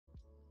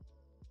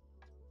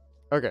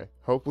Okay,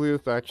 hopefully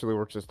this actually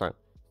works this time.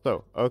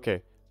 So,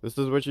 okay, this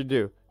is what you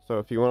do. So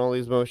if you want all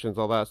these motions,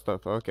 all that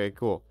stuff, okay,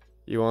 cool.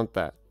 You want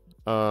that.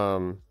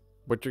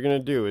 What you're gonna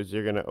do is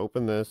you're gonna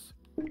open this,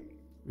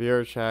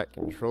 VRChat,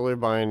 controller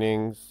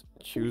bindings,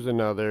 choose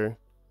another,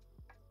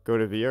 go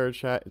to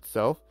VRChat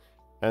itself,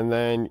 and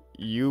then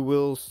you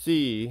will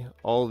see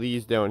all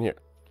these down here.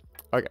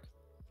 Okay,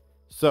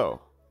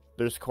 so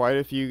there's quite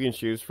a few you can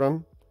choose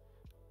from.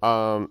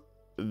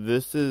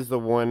 This is the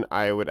one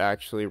I would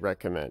actually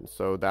recommend.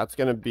 So that's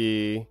gonna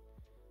be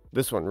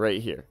this one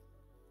right here.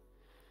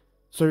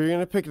 So you're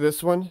gonna pick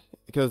this one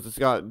because it's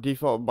got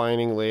default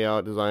binding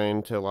layout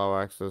designed to allow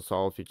access to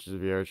all features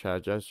of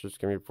VRChat. Gestures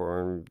can be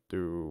performed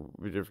through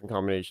different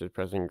combinations,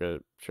 pressing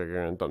grip,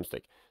 trigger, and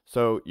thumbstick.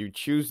 So you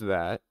choose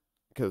that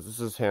because this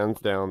is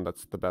hands down,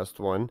 that's the best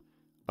one.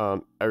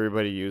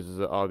 Everybody uses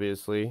it,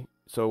 obviously.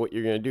 So what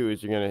you're gonna do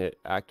is you're gonna hit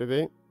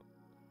activate.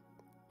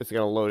 It's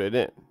gonna load it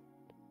in.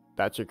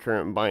 That's your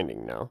current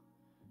binding now.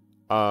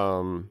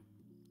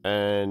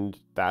 And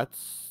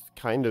that's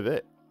kind of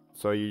it.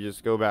 So you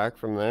just go back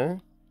from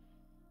there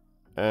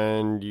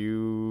and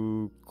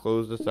you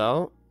close this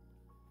out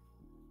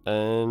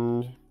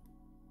and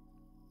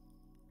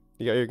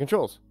you got your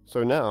controls.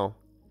 So now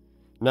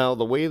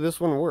the way this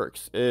one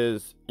works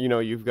is, you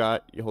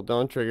hold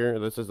down trigger.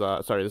 This is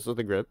this is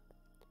the grip.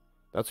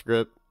 That's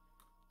grip.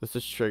 This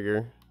is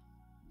trigger.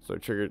 So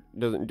trigger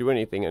doesn't do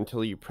anything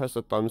until you press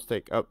the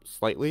thumbstick up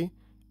slightly,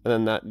 and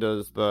then that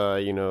does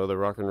the, the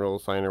rock and roll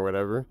sign or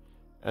whatever.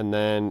 And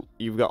then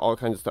you've got all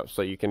kinds of stuff.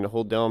 So you can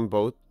hold down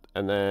both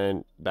and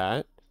then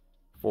that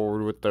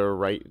forward with the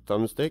right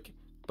thumbstick,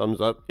 thumbs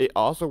up. It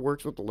also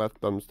works with the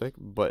left thumbstick,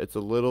 but it's a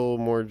little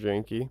more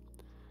janky,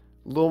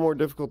 a little more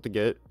difficult to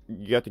get.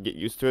 You have to get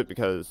used to it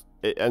because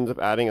it ends up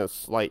adding a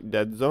slight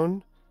dead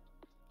zone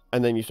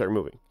and then you start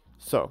moving.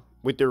 So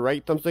with your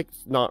right thumbstick,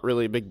 it's not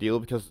really a big deal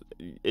because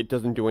it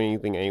doesn't do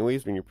anything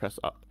anyways when you press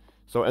up.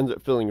 So it ends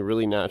up feeling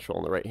really natural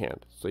on the right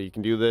hand. So you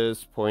can do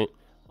this, point,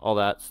 all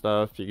that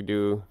stuff. You can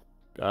do,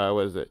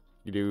 what is it?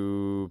 You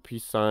do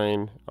peace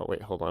sign. Oh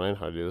wait, hold on, I know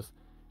how to do this.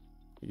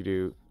 You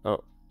do,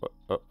 hold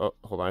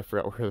on, I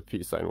forgot where the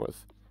peace sign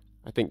was.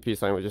 I think peace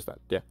sign was just that,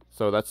 yeah.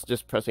 So that's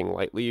just pressing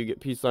lightly, you get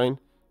peace sign.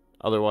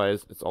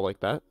 Otherwise, it's all like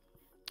that.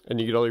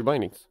 And you get all your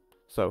bindings.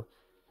 So,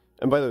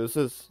 and by the way,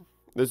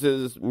 this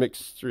is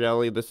mixed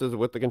reality. This is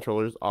with the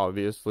controllers,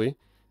 obviously.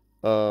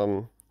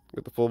 With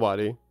the full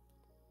body.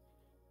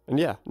 And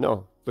yeah,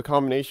 no, the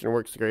combination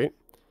works great.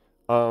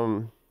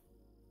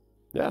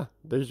 Yeah,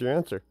 there's your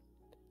answer.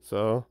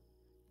 So,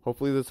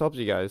 hopefully this helps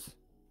you guys.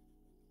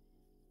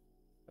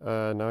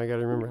 Now I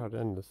gotta remember how to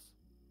end this.